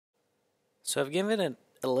So I've given it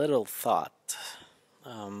a little thought,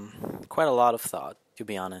 quite a lot of thought, to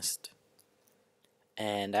be honest,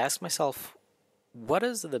 and I asked myself, what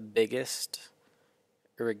is the biggest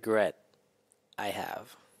regret I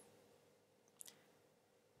have?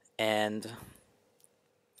 And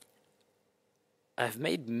I've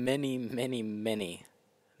made many, many, many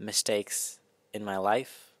mistakes in my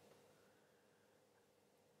life.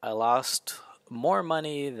 I lost more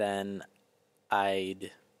money than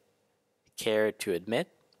I'd care to admit.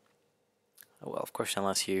 Well, of course,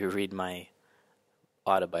 unless you read my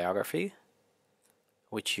autobiography,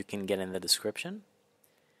 which you can get in the description.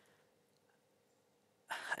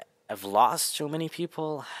 I've lost so many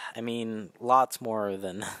people. I mean, lots more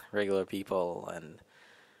than regular people, and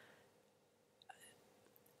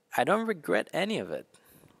I don't regret any of it.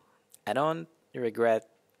 I don't regret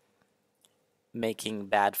making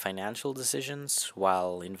bad financial decisions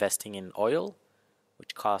while investing in oil,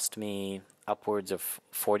 which cost me upwards of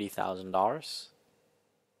 $40,000.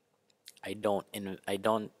 I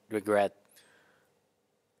don't regret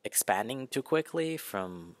expanding too quickly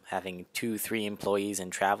from having 2, 3 employees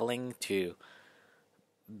and traveling to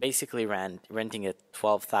basically renting a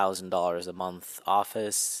 $12,000 a month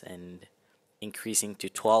office and increasing to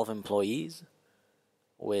 12 employees,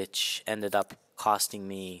 which ended up costing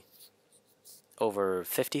me over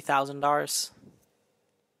 $50,000.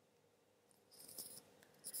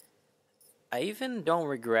 I even don't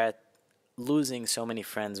regret losing so many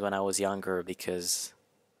friends when I was younger because,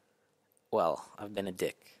 well, I've been a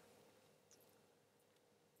dick.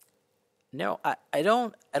 No, I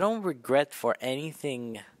don't regret for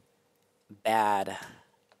anything bad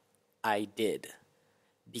I did,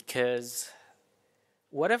 because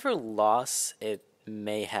whatever loss it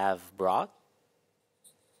may have brought,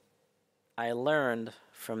 I learned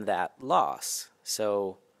from that loss.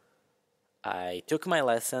 So I took my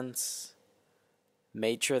lessons,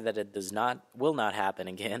 made sure that it will not happen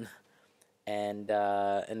again, and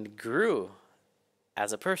grew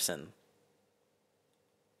as a person.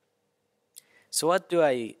 So what do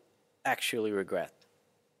I actually regret?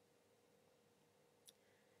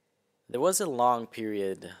 There was a long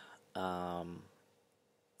period after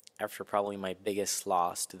probably my biggest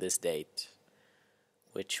loss to this date,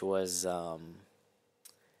 which was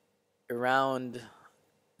around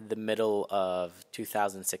the middle of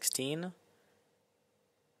 2016,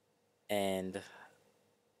 and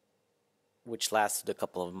which lasted a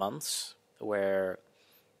couple of months, where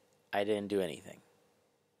I didn't do anything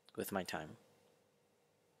with my time.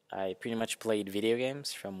 I pretty much played video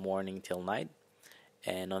games from morning till night,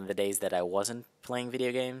 and on the days that I wasn't playing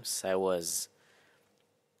video games, I was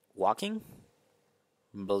walking,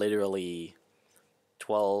 literally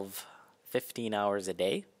 12, 15 hours a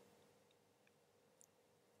day.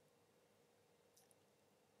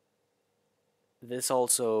 This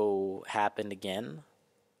also happened again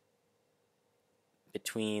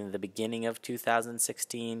between the beginning of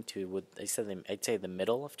 2016 to I'd say the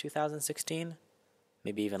middle of 2016,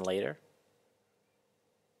 maybe even later.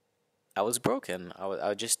 I was broken.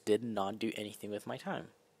 I just did not do anything with my time.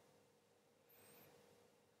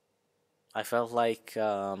 I felt like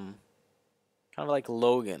kind of like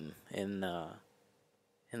Logan in the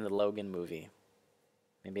Logan movie.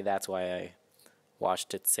 Maybe that's why I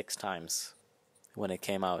watched it 6 times when it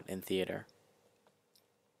came out in theater.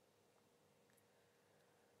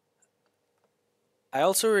 I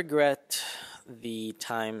also regret the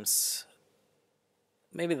times,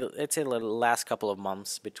 I'd say the last couple of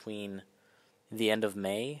months between the end of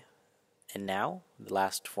May and now, the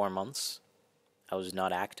last 4 months. I was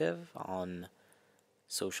not active on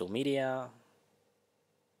social media.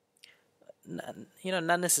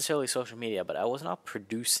 Not necessarily social media, but I was not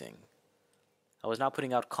producing. I was not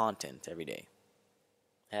putting out content every day.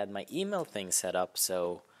 I had my email thing set up,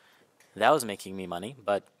 so that was making me money,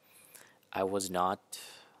 but I was not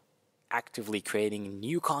actively creating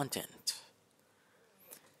new content.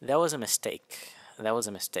 That was a mistake.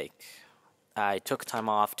 I took time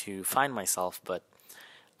off to find myself, but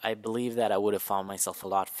I believe that I would have found myself a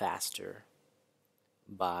lot faster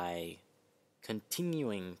by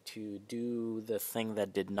continuing to do the thing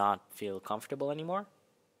that did not feel comfortable anymore.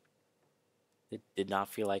 It did not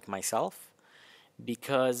feel like myself,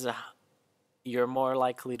 because you're more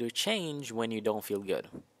likely to change when you don't feel good,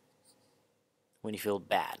 when you feel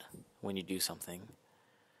bad, when you do something.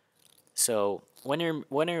 So when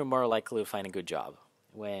you're more likely to find a good job?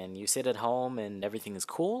 When you sit at home and everything is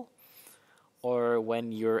cool, or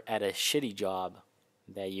when you're at a shitty job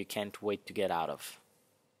that you can't wait to get out of?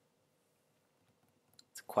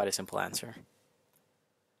 It's quite a simple answer.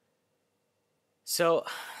 So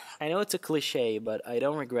I know it's a cliche, but I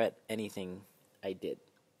don't regret anything I did.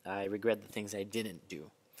 I regret the things I didn't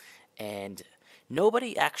do. And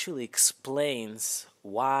nobody actually explains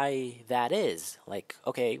why that is. Like,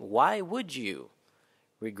 okay, why would you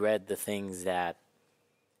regret the things that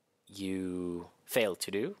you failed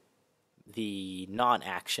to do, the non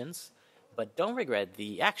actions, but don't regret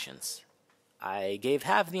the actions? I gave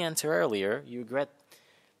half the answer earlier. You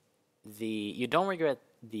don't regret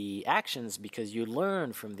the actions because you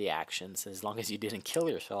learn from the actions as long as you didn't kill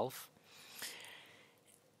yourself.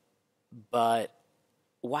 But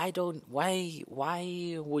why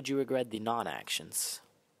would you regret the non-actions?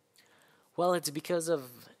 Well, it's because of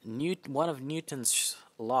one of Newton's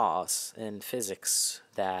laws in physics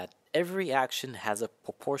that every action has a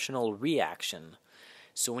proportional reaction.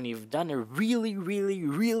 So when you've done a really, really,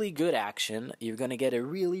 really good action, you're going to get a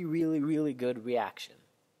really, really, really good reaction.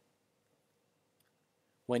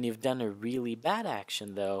 When you've done a really bad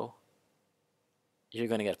action, though, you're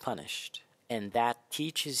going to get punished. And that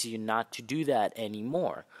teaches you not to do that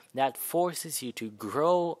anymore. That forces you to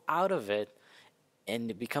grow out of it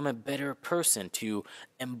and become a better person, to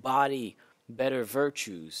embody better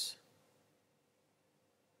virtues.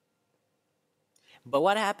 But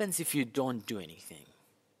what happens if you don't do anything?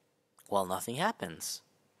 Well, nothing happens.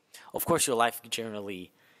 Of course, your life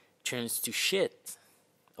generally turns to shit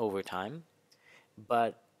over time,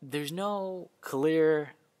 but there's no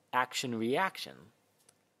clear action-reaction.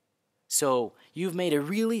 So you've made a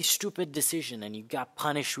really stupid decision and you got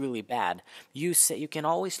punished really bad. You can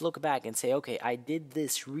always look back and say, okay, I did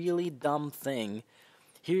this really dumb thing.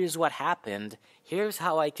 Here's what happened. Here's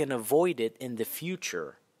how I can avoid it in the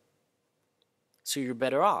future. So you're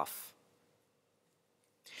better off.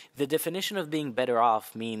 The definition of being better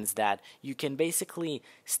off means that you can basically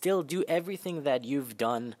still do everything that you've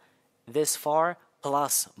done this far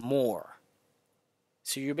plus more.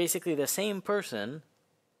 So you're basically the same person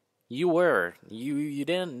you were. You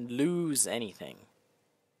didn't lose anything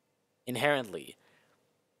inherently.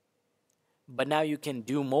 But now you can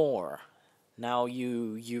do more. Now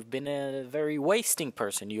you've been a very wasting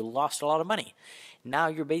person. You lost a lot of money. Now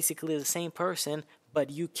you're basically the same person,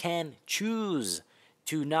 but you can choose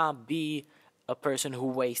to not be a person who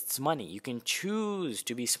wastes money. You can choose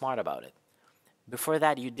to be smart about it. Before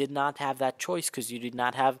that, you did not have that choice because you did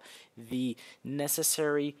not have the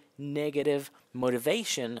necessary negative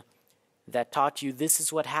motivation that taught you this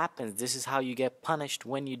is what happens, this is how you get punished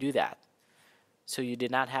when you do that. So you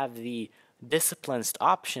did not have the disciplined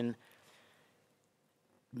option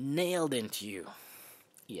nailed into you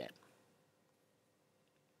yet.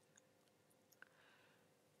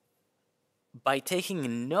 By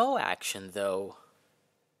taking no action, though,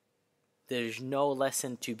 there's no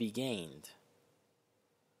lesson to be gained.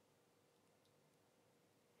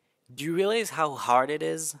 Do you realize how hard it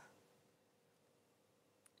is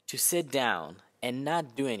to sit down and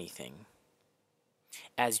not do anything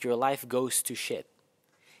as your life goes to shit?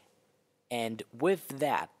 And with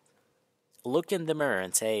that, look in the mirror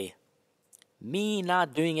and say, me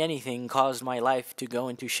not doing anything caused my life to go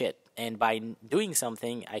into shit, and by doing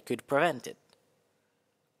something, I could prevent it.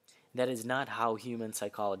 That is not how human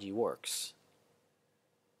psychology works.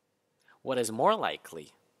 What is more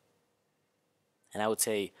likely, and I would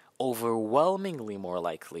say overwhelmingly more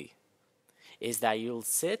likely, is that you'll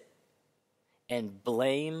sit and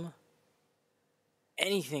blame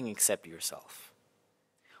anything except yourself.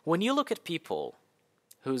 When you look at people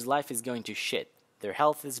whose life is going to shit, their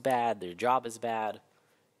health is bad, their job is bad,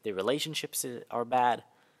 their relationships are bad,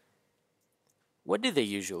 what do they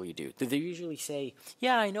usually do? Do they usually say,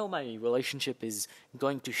 yeah, I know my relationship is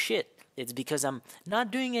going to shit. It's because I'm not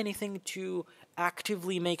doing anything to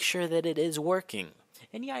actively make sure that it is working.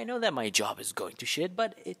 And yeah, I know that my job is going to shit,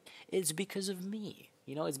 but it's because of me.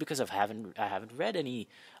 You know, it's because I haven't read any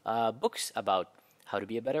books about how to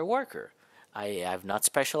be a better worker. I've not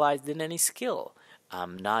specialized in any skill.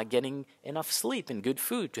 I'm not getting enough sleep and good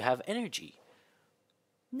food to have energy.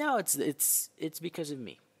 No, it's because of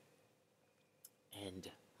me.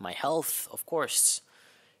 And my health, of course,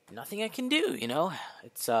 nothing I can do, you know.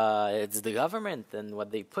 It's the government and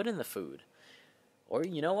what they put in the food. Or,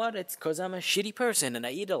 you know what, it's because I'm a shitty person and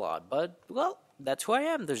I eat a lot. But, well, that's who I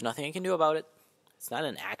am. There's nothing I can do about it. It's not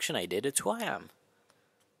an action I did, it's who I am.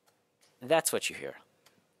 That's what you hear.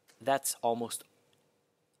 That's almost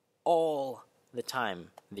all the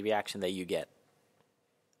time the reaction that you get.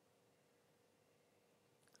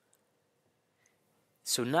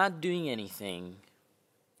 So not doing anything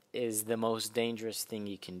is the most dangerous thing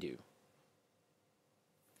you can do.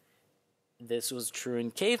 This was true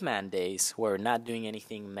in caveman days, where not doing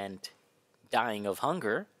anything meant dying of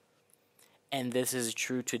hunger. And this is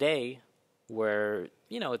true today, where,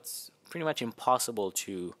 it's pretty much impossible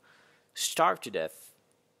to starve to death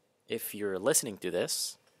if you're listening to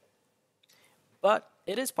this. But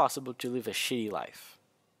it is possible to live a shitty life.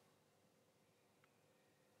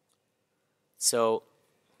 So,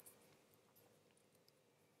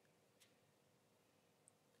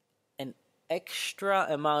 an extra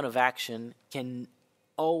amount of action can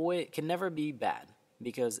never be bad,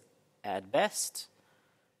 because at best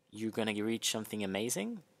you're going to reach something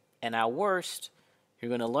amazing, and at worst you're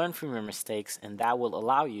going to learn from your mistakes, and that will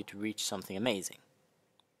allow you to reach something amazing.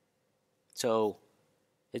 So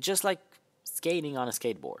it's just like skating on a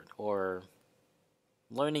skateboard, or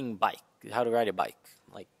learning how to ride a bike.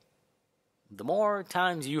 Like, the more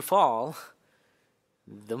times you fall,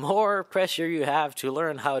 the more pressure you have to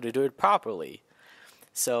learn how to do it properly.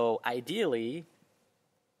 So ideally,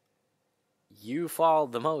 you fall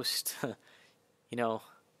the most.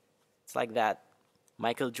 It's like that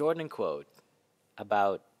Michael Jordan quote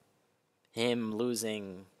about him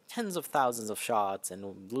losing tens of thousands of shots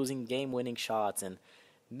and losing game-winning shots and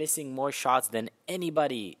missing more shots than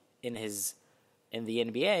anybody in the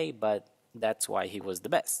NBA, but that's why he was the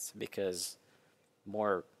best, because the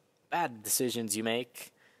more bad decisions you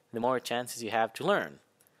make, the more chances you have to learn.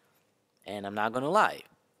 And I'm not going to lie,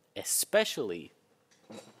 especially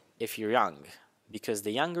if you're young, because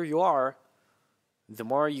the younger you are, the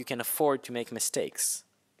more you can afford to make mistakes.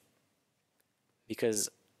 Because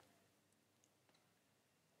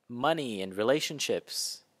money and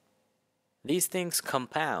relationships, these things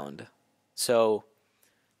compound. So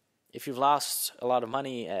if you've lost a lot of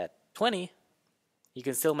money at 20, you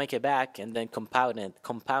can still make it back and then compound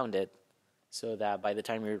it so that by the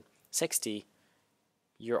time you're 60,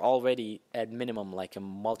 you're already at minimum like a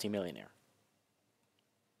multimillionaire.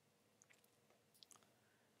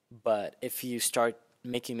 But if you start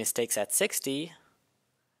making mistakes at 60,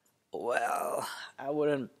 well, I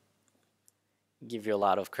wouldn't give you a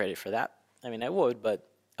lot of credit for that. I mean, I would, but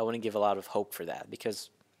I wouldn't give a lot of hope for that, because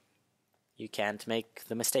you can't make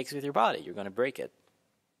the mistakes with your body. You're going to break it.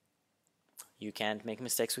 You can't make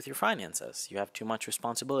mistakes with your finances. You have too much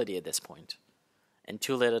responsibility at this point, and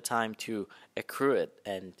too little time to accrue it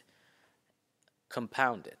and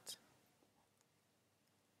compound it.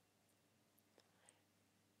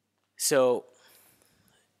 So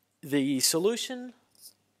the solution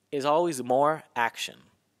is always more action.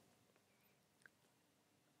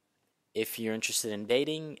 If you're interested in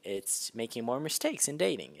dating, it's making more mistakes in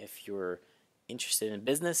dating. If you're interested in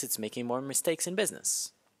business, it's making more mistakes in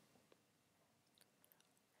business.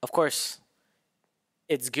 Of course,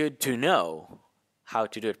 it's good to know how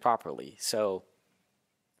to do it properly. So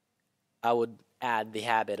I would add the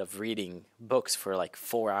habit of reading books for like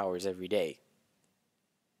 4 hours every day,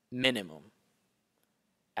 minimum,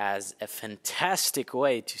 as a fantastic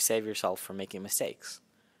way to save yourself from making mistakes.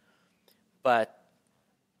 But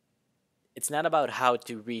it's not about how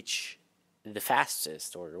to reach the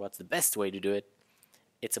fastest or what's the best way to do it.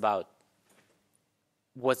 It's about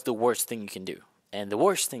what's the worst thing you can do. And the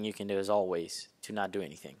worst thing you can do is always to not do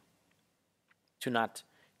anything. To not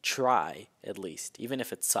try, at least, even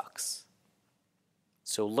if it sucks.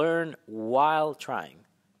 So learn while trying.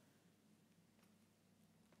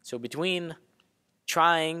 So between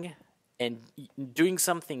trying and doing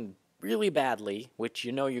something really badly, which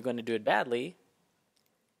you know you're going to do it badly,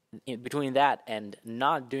 between that and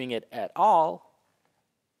not doing it at all,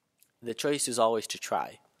 the choice is always to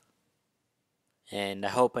try. And I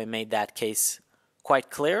hope I made that case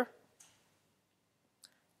quite clear.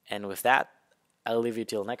 And with that, I'll leave you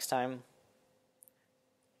till next time.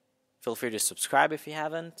 Feel free to subscribe if you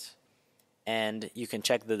haven't. And you can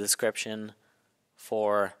check the description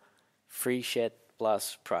for free shit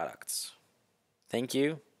plus products. Thank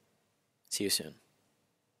you. See you soon.